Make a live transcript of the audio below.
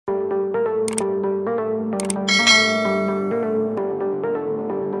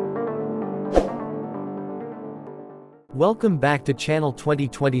Welcome back to channel.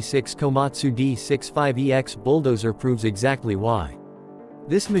 2026 Komatsu D65EX Bulldozer proves exactly why.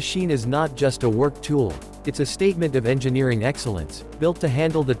 This machine is not just a work tool, it's a statement of engineering excellence, built to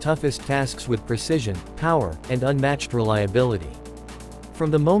handle the toughest tasks with precision, power, and unmatched reliability. From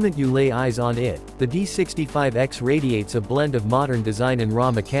the moment you lay eyes on it, the D65X radiates a blend of modern design and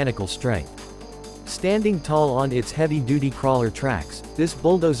raw mechanical strength. Standing tall on its heavy-duty crawler tracks, this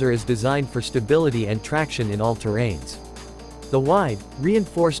bulldozer is designed for stability and traction in all terrains. The wide,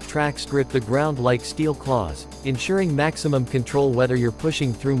 reinforced tracks grip the ground like steel claws, ensuring maximum control whether you're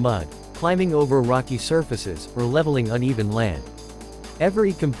pushing through mud, climbing over rocky surfaces, or leveling uneven land.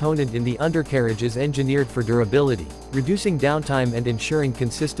 Every component in the undercarriage is engineered for durability, reducing downtime and ensuring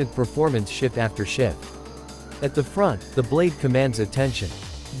consistent performance shift after shift. At the front, the blade commands attention.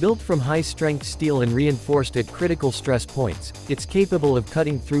 Built from high-strength steel and reinforced at critical stress points, it's capable of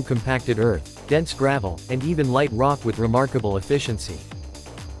cutting through compacted earth, dense gravel, and even light rock with remarkable efficiency.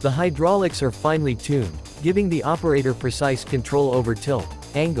 The hydraulics are finely tuned, giving the operator precise control over tilt,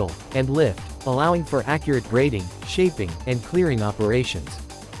 angle, and lift, allowing for accurate grading, shaping, and clearing operations.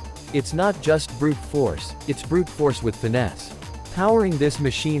 It's not just brute force, it's brute force with finesse. Powering this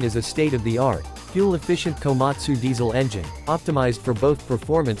machine is a state-of-the-art, fuel-efficient Komatsu diesel engine, optimized for both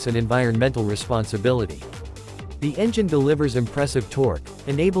performance and environmental responsibility. The engine delivers impressive torque,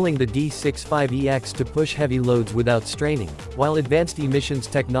 enabling the D65EX to push heavy loads without straining, while advanced emissions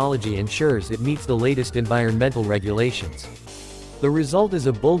technology ensures it meets the latest environmental regulations. The result is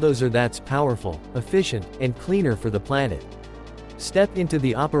a bulldozer that's powerful, efficient, and cleaner for the planet. Step into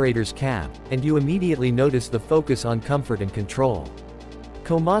the operator's cab, and you immediately notice the focus on comfort and control.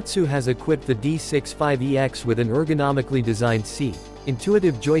 Komatsu has equipped the D65EX with an ergonomically designed seat,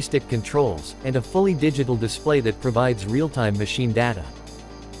 intuitive joystick controls, and a fully digital display that provides real-time machine data.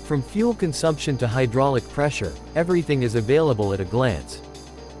 From fuel consumption to hydraulic pressure, everything is available at a glance.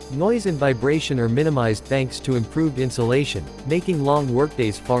 Noise and vibration are minimized thanks to improved insulation, making long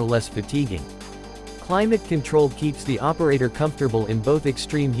workdays far less fatiguing. Climate control keeps the operator comfortable in both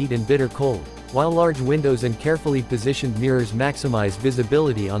extreme heat and bitter cold, while large windows and carefully positioned mirrors maximize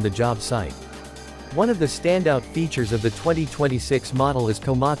visibility on the job site. One of the standout features of the 2026 model is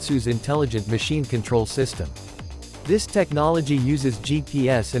Komatsu's intelligent machine control system. This technology uses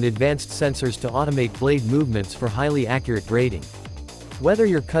GPS and advanced sensors to automate blade movements for highly accurate grading. Whether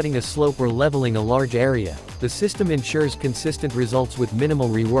you're cutting a slope or leveling a large area, the system ensures consistent results with minimal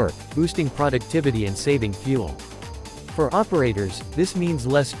rework, boosting productivity and saving fuel. For operators, this means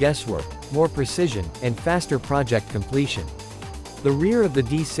less guesswork, more precision, and faster project completion. The rear of the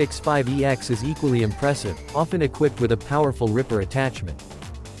D65EX is equally impressive, often equipped with a powerful ripper attachment.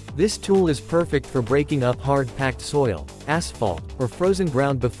 This tool is perfect for breaking up hard-packed soil, asphalt, or frozen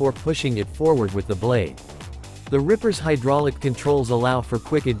ground before pushing it forward with the blade. The ripper's hydraulic controls allow for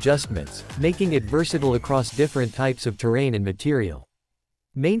quick adjustments, making it versatile across different types of terrain and material.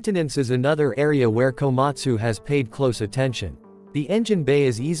 Maintenance is another area where Komatsu has paid close attention. The engine bay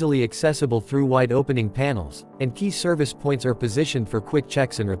is easily accessible through wide opening panels, and key service points are positioned for quick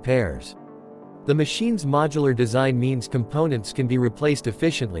checks and repairs. The machine's modular design means components can be replaced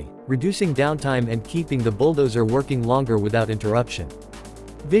efficiently, reducing downtime and keeping the bulldozer working longer without interruption.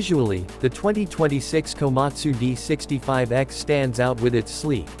 Visually, the 2026 Komatsu D65EX stands out with its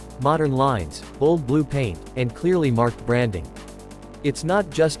sleek, modern lines, bold blue paint, and clearly marked branding. It's not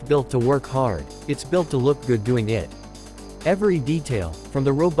just built to work hard, it's built to look good doing it. Every detail, from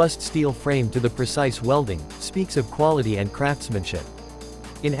the robust steel frame to the precise welding, speaks of quality and craftsmanship.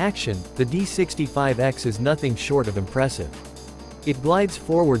 In action, the D65EX is nothing short of impressive. It glides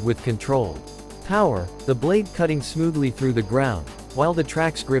forward with controlled power, the blade cutting smoothly through the ground, while the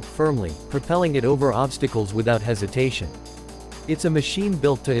tracks grip firmly, propelling it over obstacles without hesitation. It's a machine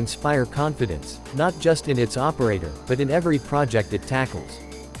built to inspire confidence, not just in its operator, but in every project it tackles.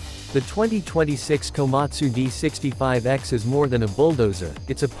 The 2026 Komatsu D65EX is more than a bulldozer,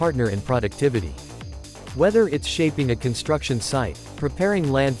 it's a partner in productivity. Whether it's shaping a construction site,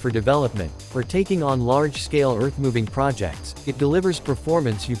 preparing land for development, or taking on large-scale earth-moving projects, it delivers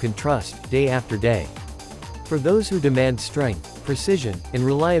performance you can trust, day after day. For those who demand strength, precision, and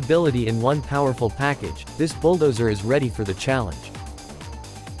reliability in one powerful package, this bulldozer is ready for the challenge.